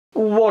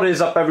What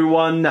is up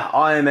everyone,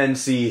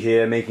 IMNC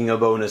here making a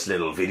bonus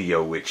little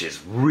video which is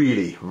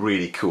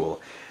really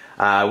cool.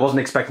 I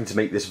wasn't expecting to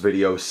make this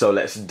video, so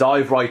let's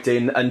dive right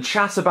in and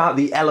chat about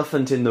the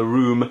elephant in the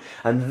room,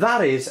 and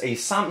that is a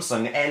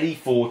Samsung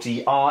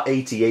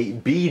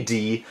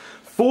LE40r88BD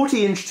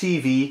 40-inch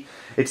TV.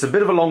 It's a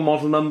bit of a long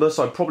model number,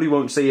 so I probably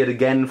won't say it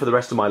again for the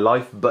rest of my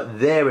life, but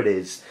there it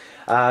is.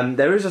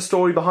 There is a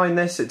story behind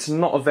this. It's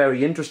not a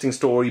very interesting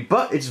story,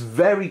 but it's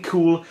very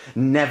cool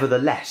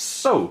nevertheless.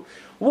 So,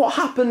 what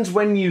happens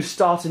when you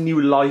start a new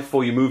life,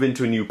 or you move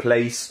into a new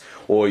place,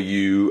 or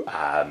you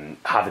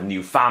have a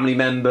new family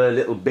member, a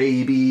little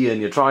baby, and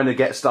you're trying to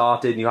get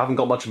started and you haven't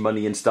got much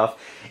money and stuff,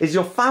 is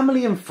your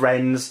family and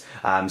friends,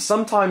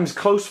 sometimes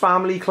close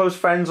family, close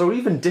friends, or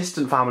even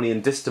distant family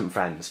and distant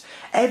friends,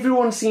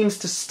 everyone seems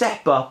to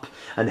step up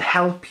and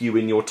help you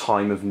in your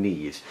time of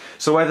need.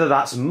 So whether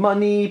that's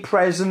money,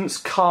 presents,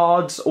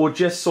 cards, or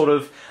just sort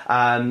of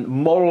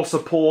moral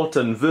support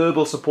and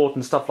verbal support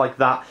and stuff like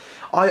that,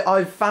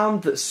 I've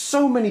found that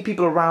so many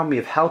people around me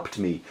have helped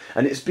me,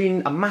 and it's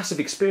been a massive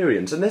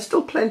experience, and there's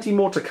still plenty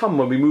more to come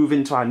when we move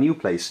into our new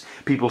place.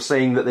 People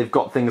saying that they've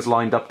got things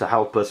lined up to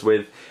help us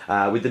with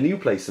the new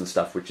place and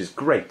stuff, which is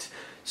great.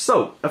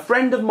 So, a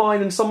friend of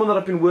mine and someone that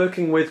I've been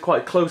working with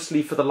quite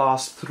closely for the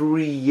last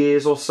 3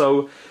 years or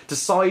so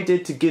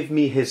decided to give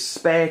me his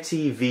spare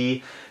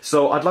TV,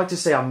 so I'd like to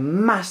say a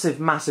massive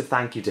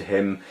thank you to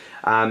him.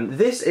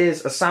 This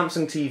is a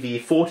Samsung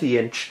TV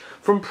 40-inch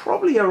from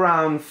probably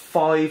around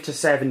 5 to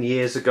 7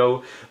 years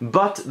ago,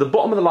 but the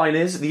bottom of the line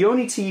is the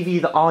only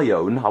TV that I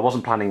own. I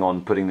wasn't planning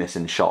on putting this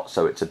in shot,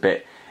 so it's a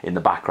bit in the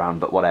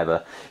background, but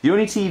whatever. The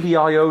only TV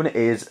I own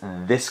is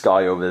this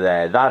guy over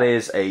there. That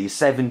is a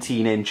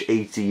 17-inch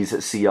 80s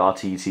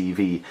CRT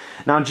TV.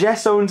 Now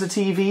Jess owns a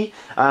TV,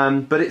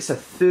 but it's a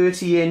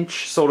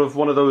 30-inch, sort of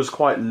one of those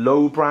quite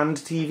low brand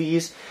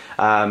TVs.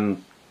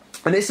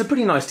 And it's a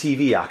pretty nice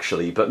TV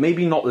actually, but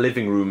maybe not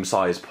living room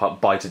size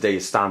by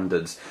today's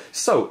standards.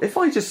 So if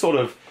I just sort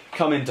of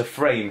come into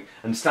frame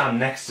and stand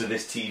next to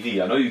this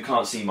TV, I know you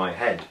can't see my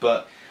head,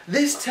 but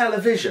this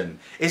television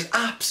is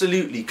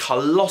absolutely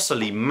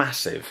colossally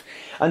massive,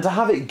 and to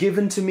have it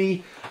given to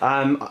me,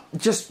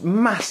 just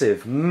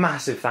massive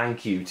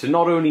thank you to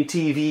not only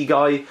TV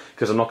guy,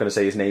 because I'm not going to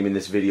say his name in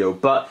this video,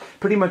 but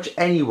pretty much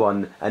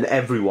anyone and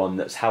everyone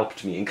that's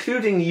helped me,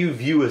 including you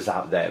viewers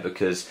out there,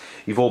 because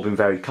you've all been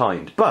very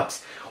kind.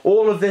 But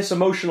all of this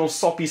emotional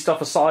soppy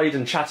stuff aside,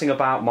 and chatting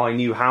about my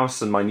new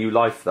house and my new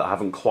life that I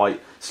haven't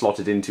quite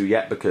slotted into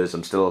yet because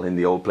I'm still in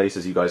the old place,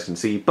 as you guys can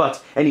see.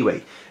 But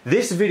anyway,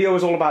 this video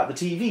is all about the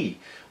TV.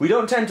 We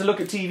don't tend to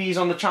look at TVs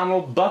on the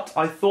channel, but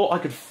I thought I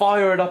could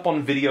fire it up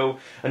on video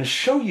and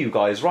show you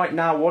guys right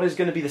now what is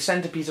going to be the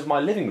centerpiece of my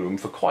living room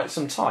for quite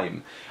some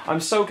time.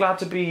 I'm so glad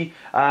to be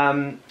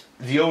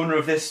the owner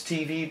of this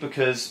TV,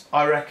 because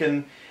I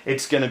reckon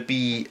it's going to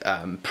be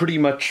pretty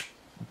much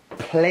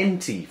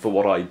plenty for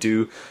what I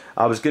do.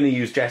 I was going to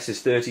use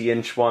Jess's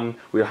 30-inch one.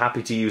 We were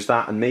happy to use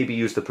that, and maybe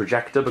use the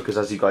projector, because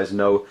as you guys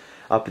know,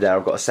 up there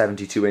I've got a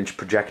 72-inch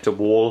projector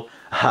wall.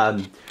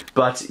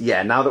 But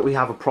yeah, now that we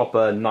have a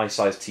proper nice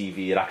sized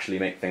TV, it actually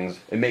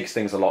makes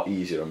things a lot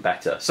easier and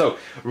better. So,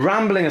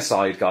 rambling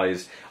aside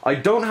guys, I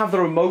don't have the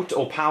remote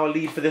or power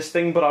lead for this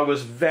thing, but I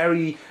was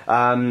very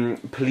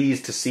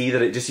pleased to see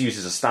that it just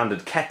uses a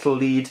standard kettle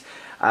lead.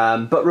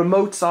 But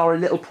remotes are a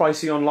little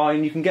pricey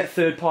online. You can get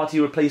third-party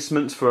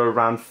replacements for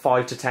around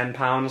 £5 to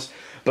 £10,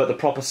 but the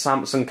proper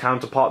Samsung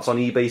counterparts on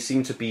eBay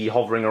seem to be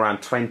hovering around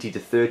 £20 to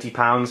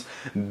 £30.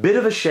 Bit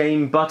of a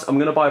shame, but I'm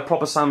going to buy a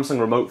proper Samsung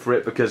remote for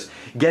it, because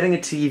getting a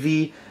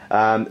TV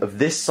of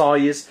this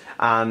size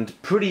and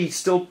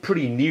still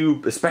pretty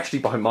new, especially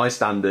by my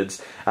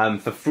standards,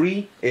 for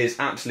free is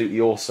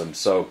absolutely awesome.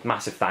 So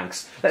massive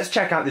thanks. Let's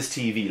check out this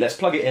TV. Let's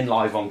plug it in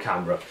live on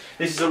camera.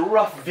 This is a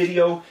rough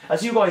video.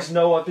 As you guys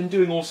know, I've been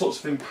doing all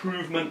sorts of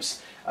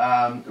improvements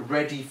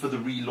ready for the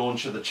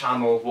relaunch of the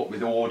channel, what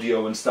with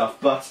audio and stuff,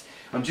 but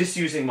I'm just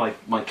using my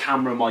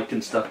camera mic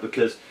and stuff,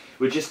 because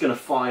we're just going to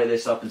fire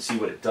this up and see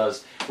what it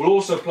does. We'll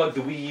also plug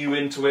the Wii U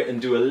into it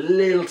and do a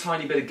little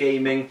tiny bit of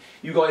gaming.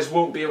 You guys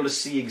won't be able to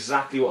see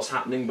exactly what's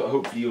happening, but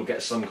hopefully you'll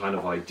get some kind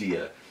of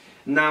idea.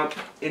 Now,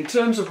 in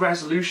terms of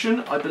resolution,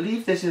 I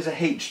believe this is a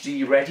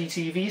HD ready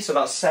TV, so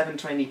that's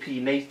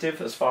 720p native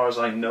as far as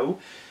I know.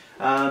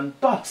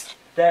 But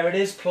there it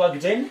is,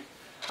 plugged in.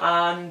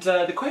 And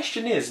the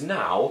question is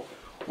now,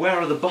 where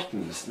are the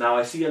buttons? Now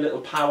I see a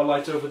little power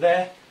light over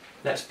there.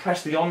 Let's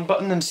press the on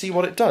button and see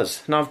what it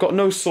does. Now I've got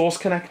no source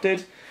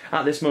connected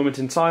at this moment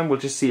in time. We'll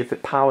just see if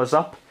it powers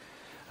up.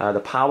 The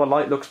power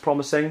light looks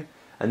promising.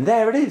 And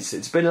there it is.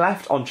 It's been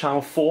left on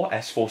channel 4,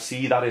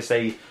 S4C. That is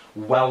a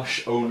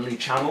Welsh only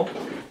channel.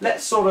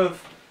 Let's sort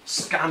of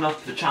scan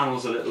up the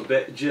channels a little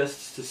bit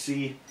just to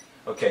see.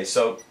 Okay,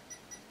 so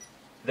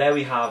there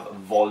we have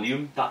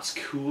volume. That's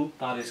cool.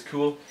 That is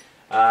cool.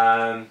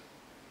 And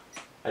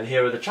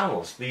here are the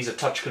channels. These are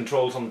touch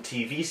controls on the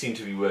TV, seem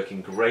to be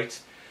working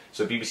great.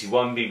 So BBC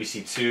 1,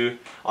 BBC 2,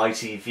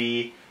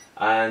 ITV,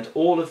 and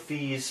all of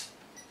these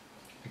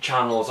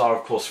channels are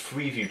of course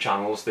Freeview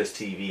channels. This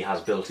TV has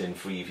built-in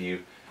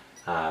Freeview.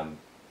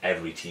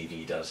 every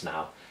TV does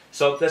now.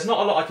 So there's not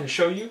a lot I can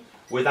show you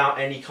without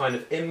any kind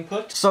of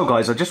input. So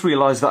guys, I just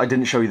realised that I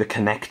didn't show you the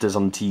connectors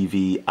on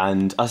TV,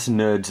 and us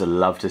nerds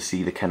love to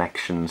see the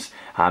connections.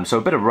 So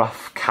a bit of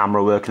rough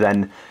camera work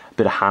then, a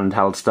bit of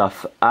handheld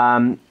stuff.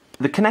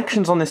 The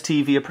connections on this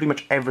TV are pretty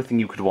much everything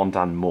you could want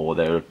and more.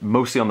 They're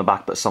mostly on the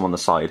back but some on the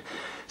side.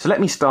 So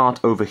let me start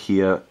over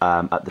here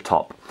at the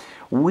top.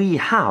 We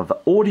have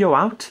audio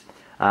out,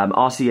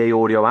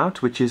 RCA audio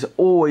out, which is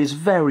always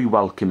very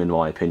welcome in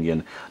my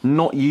opinion.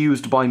 Not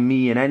used by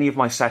me in any of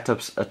my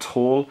setups at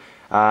all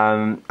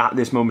at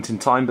this moment in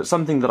time, but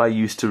something that I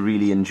used to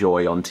really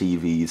enjoy on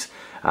TVs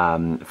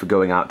for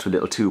going out to a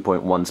little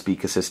 2.1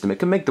 speaker system. It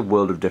can make the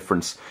world of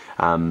difference,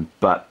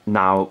 but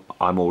now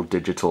I'm all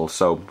digital,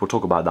 so we'll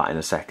talk about that in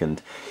a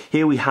second.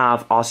 Here we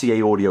have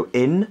RCA audio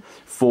in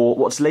for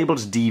what's labelled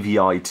as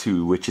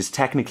DVI2, which is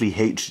technically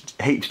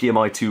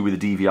HDMI2 with a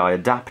DVI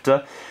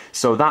adapter.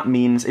 So that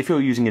means if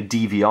you're using a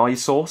DVI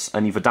source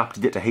and you've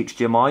adapted it to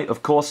HDMI,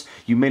 of course,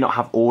 you may not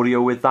have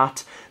audio with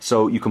that,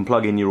 so you can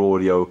plug in your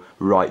audio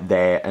right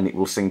there and it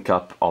will sync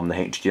up on the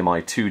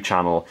HDMI 2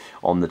 channel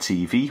on the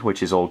TV,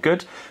 which is all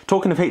good.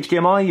 Talking of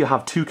HDMI, you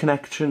have two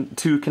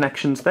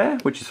connections there,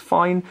 which is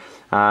fine.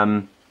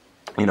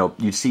 You know,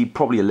 you'd see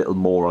probably a little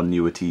more on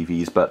newer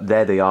TVs, but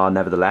there they are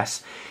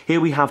nevertheless.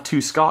 Here we have two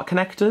SCART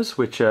connectors,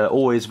 which are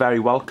always very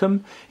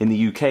welcome, in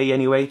the UK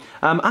anyway.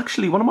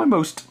 Actually, one of my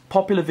most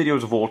popular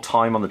videos of all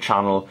time on the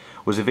channel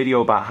was a video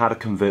about how to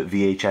convert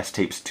VHS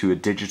tapes to a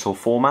digital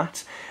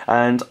format.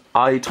 And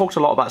I talked a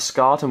lot about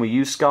SCART, and we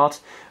use SCART,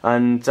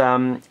 and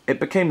it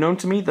became known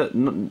to me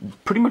that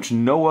pretty much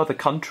no other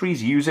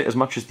countries use it as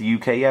much as the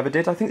UK ever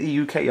did. I think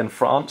the UK and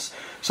France,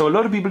 so a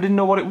lot of people didn't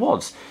know what it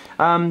was.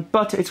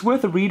 But it's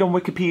worth a read on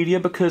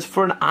Wikipedia because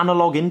for an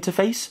analog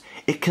interface,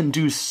 it can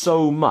do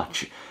so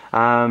much.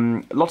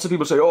 Lots of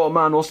people say, oh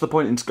man, what's the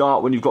point in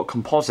SCART when you've got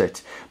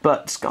composite?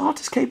 But SCART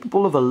is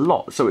capable of a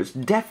lot, so it's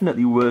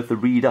definitely worth a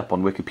read up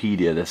on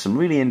Wikipedia. There's some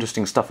really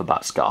interesting stuff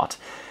about SCART.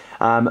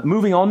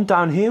 Moving on,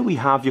 down here we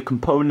have your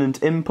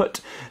component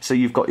input. So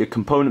you've got your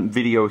component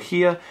video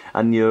here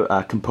and your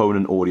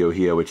component audio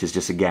here, which is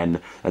just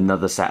again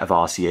another set of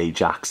RCA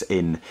jacks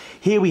in.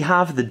 Here we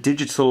have the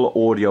digital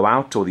audio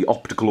out, or the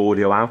optical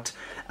audio out.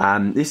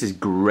 This is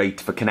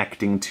great for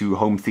connecting to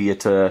home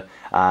theatre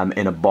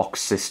in a box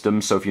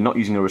system. So if you're not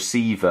using a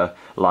receiver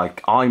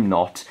like I'm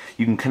not,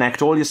 you can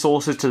connect all your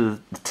sources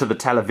to the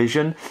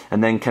television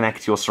and then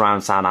connect your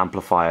surround sound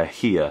amplifier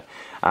here.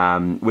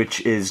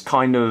 Which is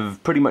kind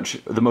of pretty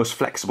much the most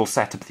flexible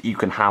setup that you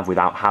can have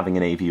without having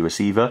an AV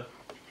receiver.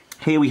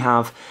 Here we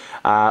have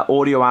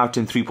audio out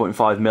in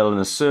 3.5mm and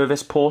a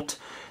service port,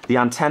 the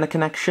antenna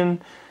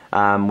connection,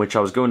 which I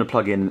was going to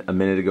plug in a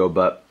minute ago,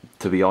 but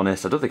to be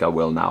honest, I don't think I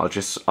will now.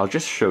 I'll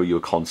just show you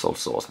a console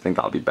source. I think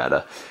that'll be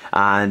better.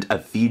 And a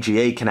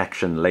VGA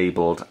connection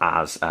labelled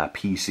as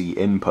PC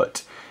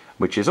input,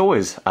 which is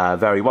always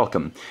very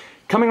welcome.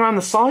 Coming around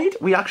the side,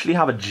 we actually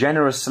have a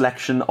generous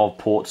selection of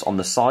ports on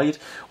the side.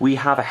 We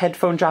have a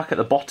headphone jack at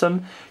the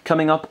bottom.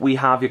 Coming up, we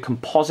have your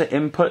composite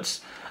inputs,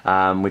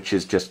 which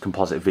is just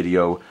composite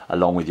video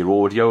along with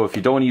your audio. If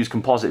you don't want to use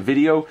composite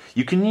video,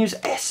 you can use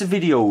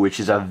S-Video, which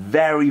is a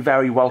very,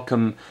 very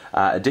welcome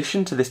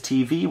addition to this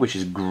TV, which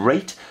is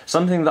great.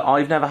 Something that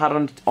I've never had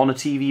on a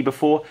TV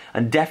before,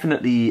 and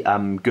definitely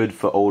good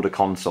for older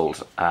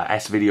consoles.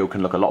 S-Video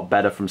can look a lot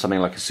better from something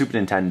like a Super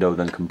Nintendo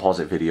than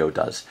composite video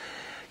does.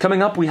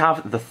 Coming up, we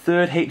have the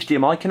third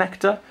HDMI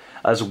connector,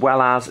 as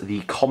well as the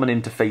common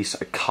interface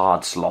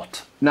card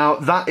slot. Now,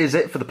 that is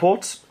it for the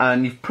ports,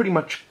 and you've pretty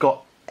much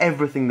got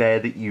everything there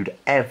that you'd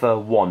ever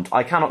want.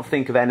 I cannot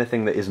think of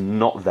anything that is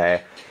not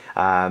there,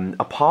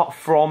 apart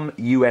from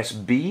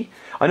USB.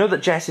 I know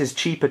that Jess's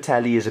cheaper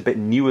telly is a bit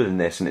newer than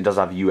this, and it does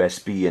have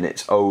USB in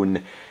its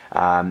own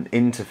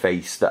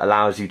interface that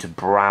allows you to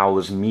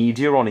browse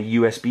media on a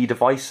USB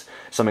device,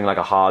 something like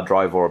a hard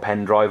drive or a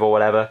pen drive or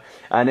whatever,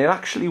 and it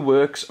actually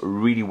works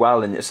really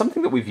well, and it's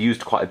something that we've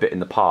used quite a bit in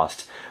the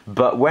past.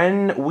 But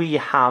when we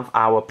have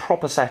our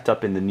proper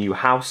setup in the new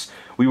house,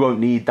 we won't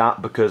need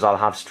that because I'll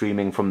have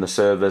streaming from the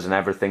servers and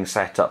everything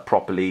set up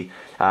properly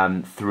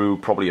through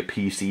probably a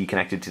PC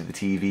connected to the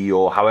TV,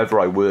 or however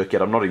I work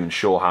it. I'm not even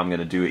sure how I'm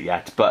going to do it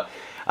yet, but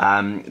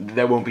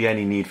there won't be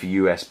any need for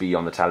USB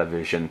on the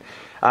television.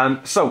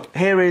 So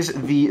here is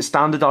the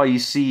standard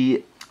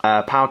IEC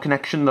power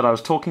connection that I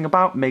was talking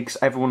about. Makes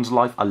everyone's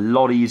life a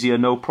lot easier.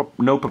 No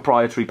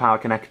proprietary power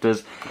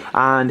connectors.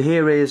 And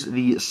here is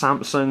the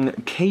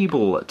Samsung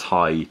cable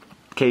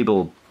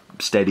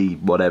steady,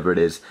 whatever it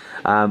is,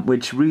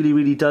 which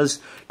really does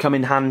come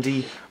in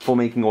handy for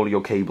making all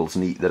your cables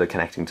neat that are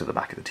connecting to the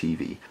back of the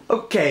TV.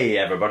 Okay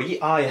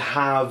everybody, I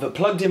have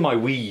plugged in my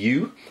Wii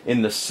U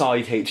in the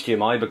side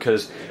HDMI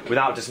because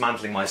without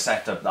dismantling my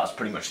setup, that's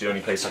pretty much the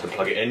only place I could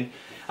plug it in.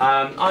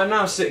 I'm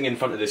now sitting in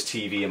front of this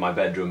TV in my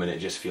bedroom and it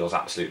just feels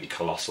absolutely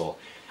colossal.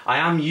 I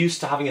am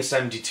used to having a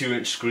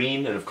 72-inch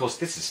screen, and of course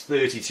this is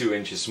 32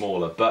 inches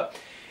smaller, but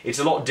it's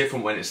a lot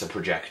different when it's a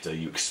projector.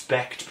 You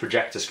expect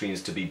projector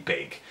screens to be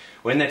big.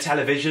 When they're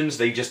televisions,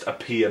 they just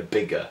appear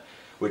bigger,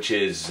 which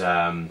is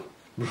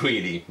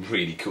really,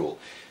 really cool.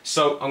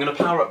 So I'm going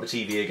to power up the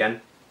TV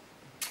again,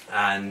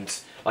 and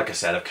like I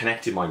said, I've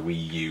connected my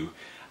Wii U.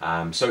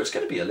 So it's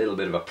going to be a little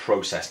bit of a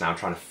process now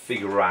trying to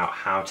figure out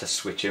how to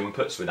switch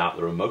inputs without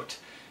the remote,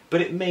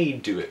 but it may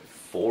do it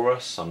for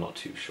us. I'm not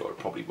too sure. It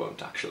probably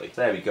won't actually.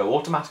 There we go.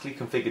 Automatically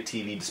configured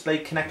TV display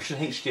connection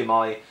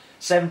HDMI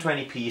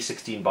 720p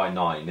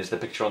 16:9. Is the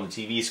picture on the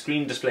TV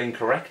screen displaying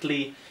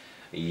correctly?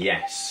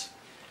 Yes.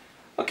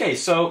 Okay,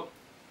 so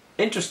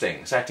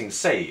interesting. Settings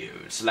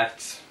save.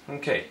 Select.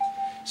 Okay.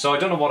 So I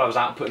don't know what I was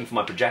outputting for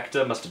my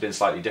projector. Must have been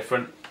slightly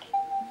different.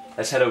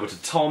 Let's head over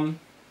to Tom.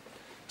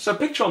 So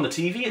picture on the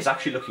TV is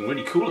actually looking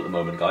really cool at the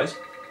moment, guys.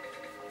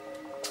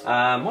 What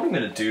I'm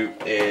going to do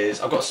is,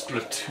 I've got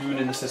Splatoon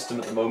in the system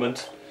at the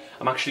moment.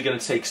 I'm actually going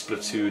to take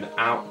Splatoon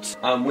out,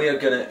 and we are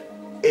going to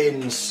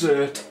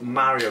insert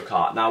Mario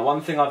Kart. Now, one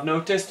thing I've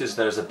noticed is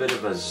there's a bit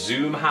of a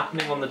zoom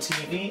happening on the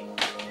TV.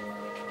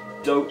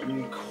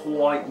 Don't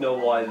quite know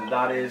why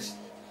that is.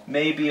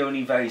 Maybe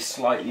only very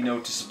slightly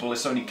noticeable.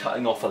 It's only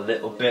cutting off a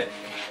little bit,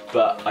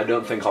 but I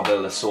don't think I'll be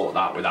able to sort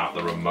that without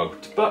the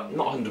remote. But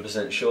not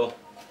 100% sure.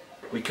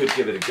 We could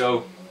give it a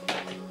go.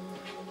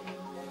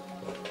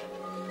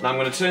 Now I'm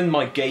going to turn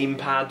my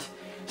gamepad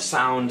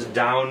sound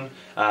down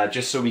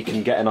just so we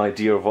can get an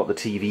idea of what the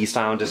TV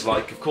sound is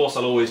like. Of course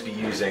I'll always be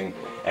using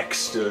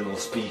external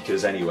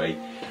speakers anyway,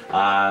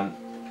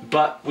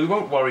 but we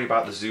won't worry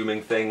about the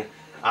zooming thing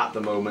at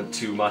the moment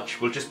too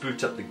much. We'll just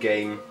boot up the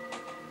game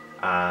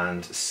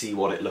and see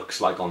what it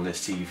looks like on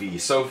this TV.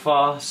 So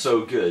far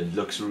so good,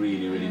 looks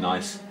really, really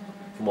nice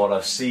from what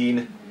I've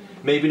seen.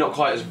 Maybe not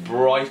quite as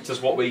bright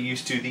as what we're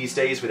used to these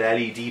days with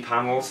LED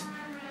panels,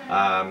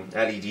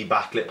 LED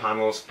backlit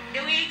panels.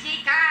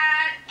 Luigi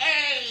card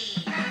A.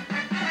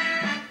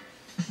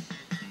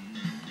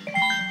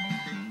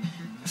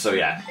 So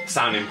yeah,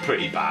 sounding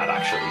pretty bad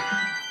actually,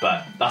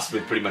 but that's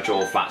with pretty much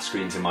all flat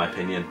screens in my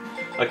opinion.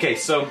 Okay,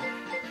 so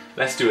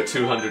let's do a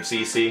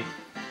 200cc.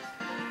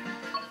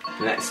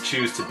 Let's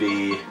choose to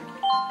be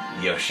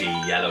Yoshi,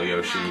 yellow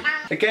Yoshi.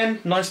 Again,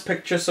 nice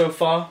picture so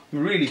far. I'm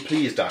really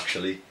pleased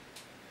actually.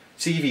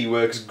 TV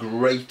works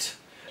great.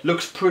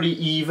 Looks pretty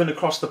even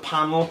across the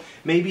panel.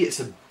 Maybe it's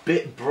a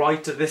bit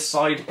brighter this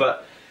side,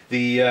 but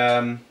the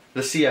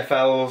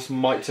CFLs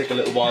might take a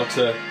little while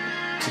to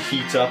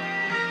heat up.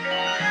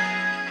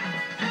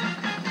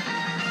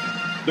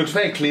 Looks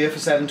very clear for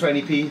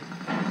 720p.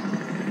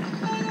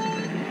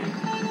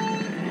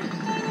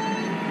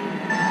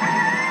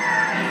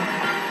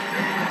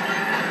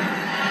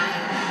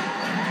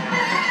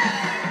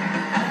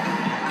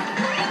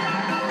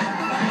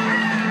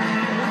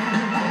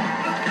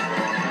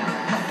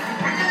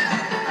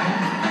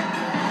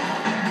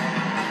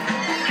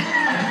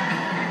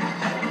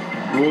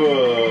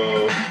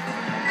 Whoa.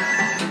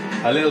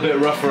 A little bit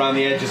rough around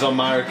the edges on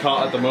Mario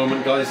Kart at the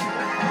moment, guys.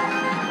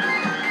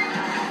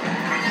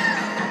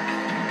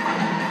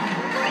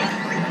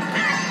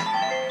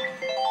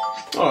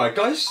 Alright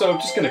guys, so I'm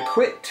just going to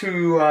quit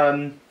to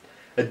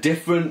a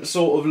different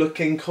sort of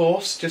looking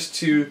course just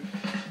to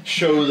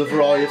show the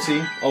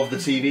variety of the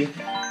TV.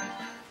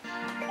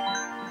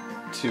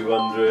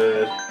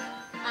 200.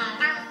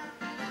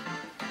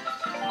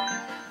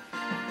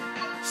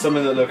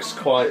 Something that looks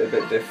quite a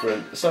bit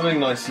different. Something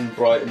nice and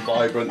bright and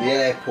vibrant. The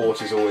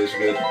airport is always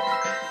good.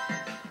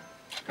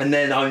 And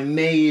then I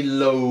may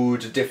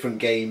load a different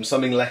game,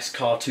 something less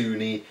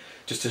cartoony,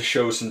 just to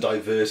show some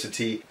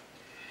diversity.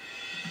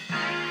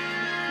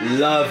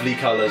 Lovely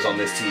colours on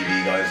this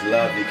TV, guys,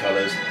 lovely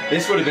colours.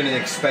 This would have been an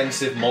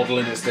expensive model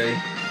in its day.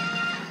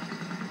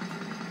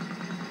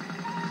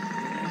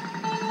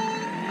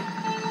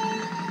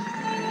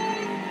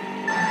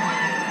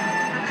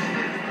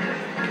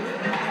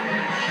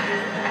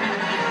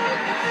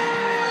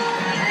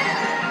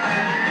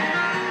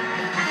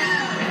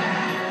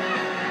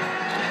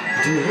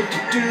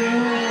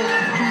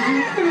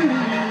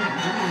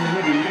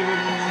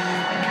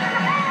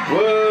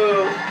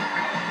 Whoa!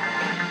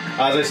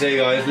 As I say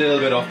guys, a little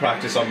bit off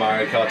practice on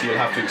Mario Kart, you'll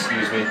have to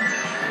excuse me.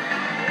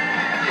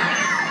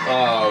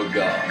 Oh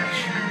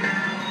gosh.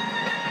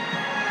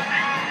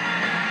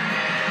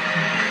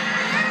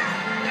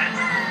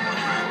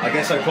 I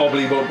guess I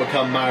probably won't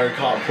become Mario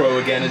Kart Pro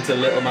again until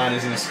little man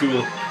is in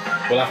school.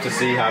 We'll have to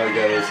see how it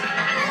goes.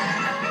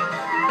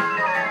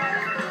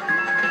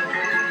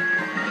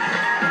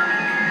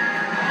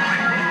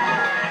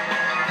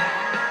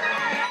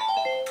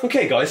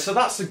 Okay guys, so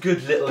that's a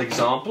good little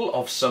example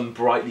of some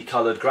brightly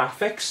coloured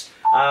graphics.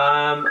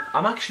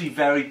 I'm actually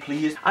very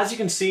pleased. As you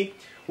can see,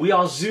 we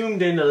are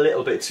zoomed in a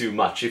little bit too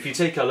much. If you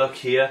take a look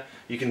here,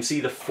 you can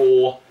see the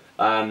four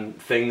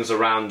things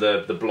around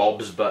the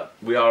blobs, but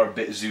we are a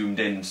bit zoomed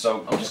in,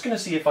 so I'm just going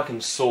to see if I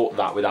can sort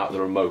that without the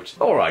remote.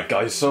 Alright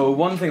guys, so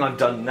one thing I've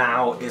done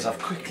now is I've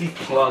quickly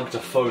plugged a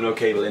phono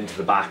cable into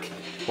the back.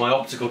 My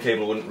optical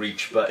cable wouldn't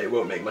reach, but it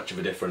won't make much of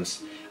a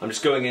difference. I'm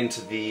just going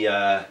into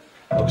the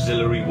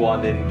auxiliary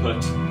 1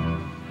 input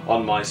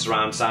on my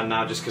surround sound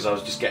now, just because I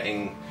was just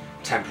getting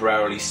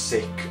temporarily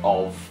sick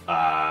of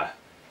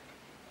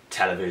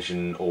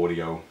television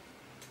audio.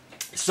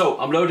 So,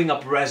 I'm loading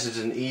up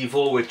Resident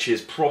Evil, which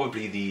is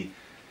probably the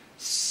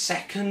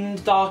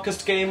second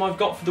darkest game I've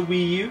got for the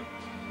Wii U.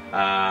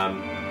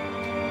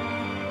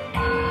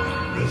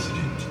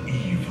 Resident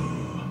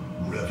Evil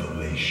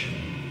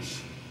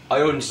Revelations.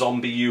 I own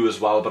Zombie U as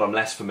well, but I'm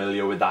less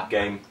familiar with that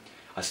game.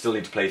 I still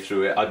need to play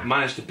through it. I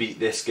managed to beat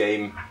this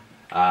game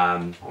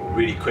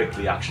really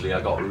quickly, actually.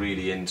 I got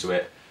really into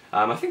it.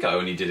 I think I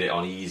only did it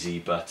on easy,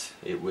 but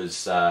it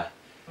was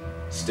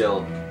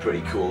still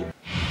pretty cool.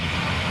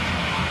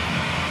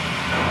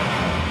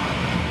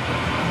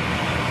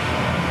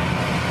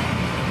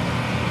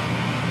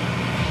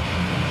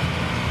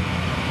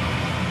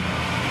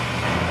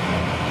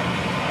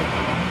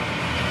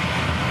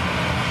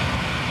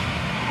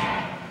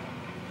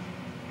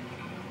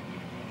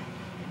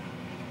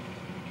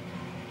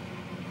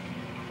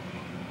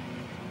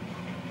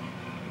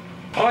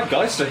 Alright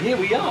guys, so here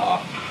we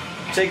are,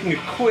 taking a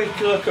quick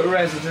look at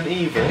Resident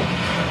Evil,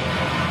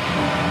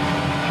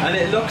 and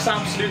it looks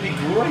absolutely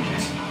great.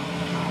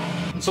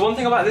 So one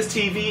thing about this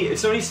TV,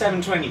 it's only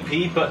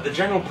 720p, but the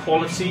general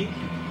quality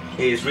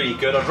is really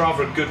good. I'd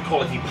rather a good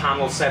quality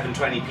panel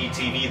 720p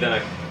TV than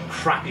a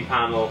crappy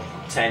panel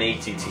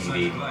 1080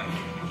 TV.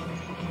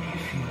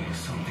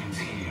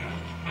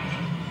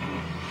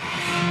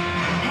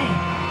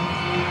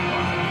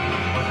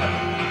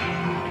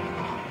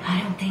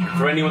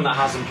 For anyone that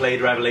hasn't played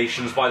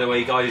Revelations, by the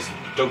way, guys,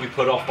 don't be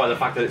put off by the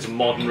fact that it's a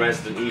modern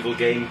Resident Evil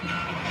game.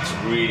 It's a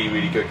really,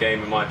 really good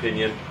game in my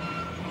opinion.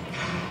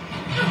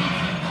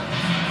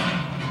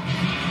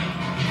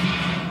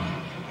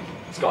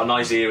 It's got a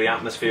nice eerie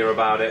atmosphere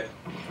about it.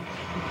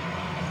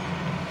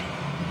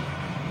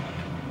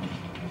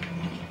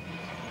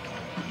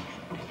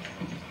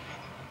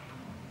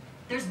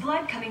 There's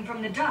blood coming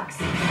from the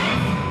ducts.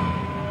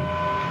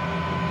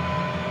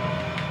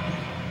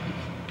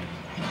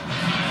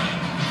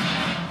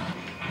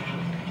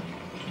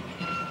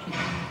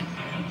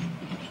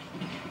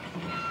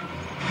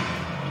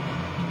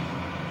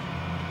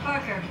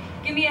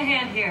 Give me a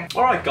hand here.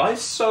 Alright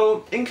guys,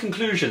 so in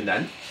conclusion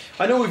then,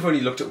 I know we've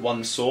only looked at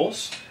one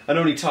source, and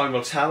only time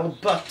will tell,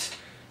 but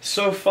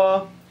so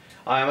far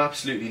I am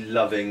absolutely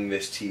loving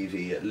this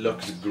TV. It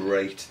looks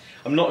great.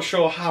 I'm not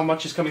sure how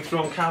much is coming through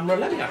on camera.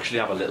 Let me actually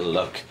have a little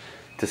look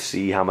to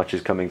see how much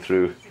is coming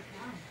through.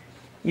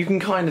 You can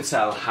kind of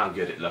tell how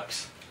good it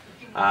looks.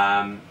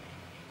 To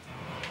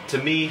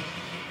me,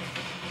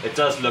 it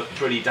does look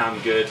pretty damn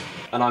good,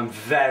 and I'm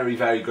very,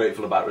 very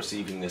grateful about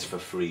receiving this for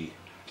free.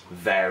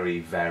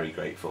 Very, very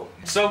grateful.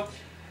 So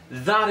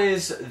that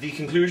is the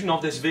conclusion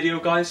of this video,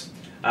 guys.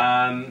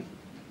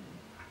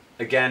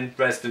 Again,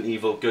 Resident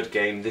Evil, good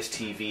game. This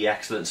TV,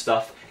 excellent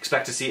stuff.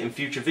 Expect to see it in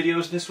future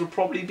videos. This will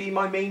probably be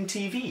my main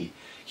TV.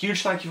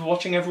 Huge thank you for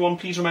watching, everyone.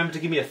 Please remember to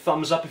give me a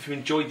thumbs up if you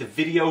enjoyed the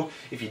video.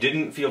 If you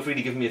didn't, feel free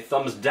to give me a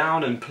thumbs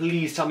down, and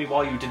please tell me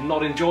why you did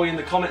not enjoy in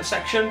the comment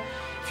section.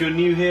 If you're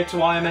new here to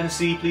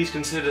IMNC, please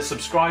consider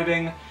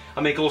subscribing. I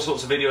make all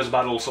sorts of videos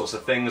about all sorts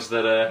of things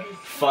that are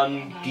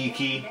fun,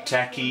 geeky,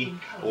 techy,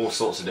 all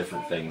sorts of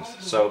different things.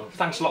 So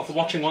thanks a lot for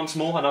watching once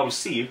more, and I will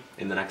see you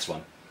in the next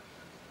one.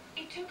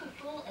 It took a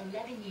full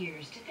 11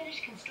 years to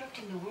finish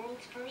constructing the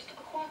world's first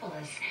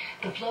Aquapolis,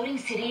 the floating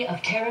city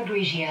of Terra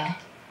Grigia.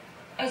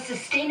 A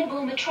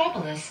sustainable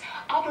metropolis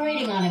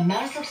operating on a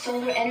massive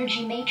solar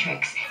energy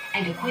matrix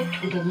and equipped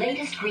with the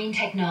latest green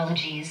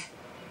technologies.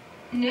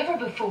 Never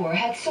before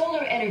had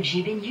solar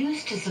energy been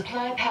used to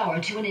supply power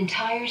to an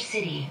entire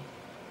city.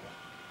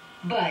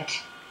 But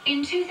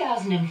in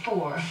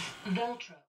 2004, Veltro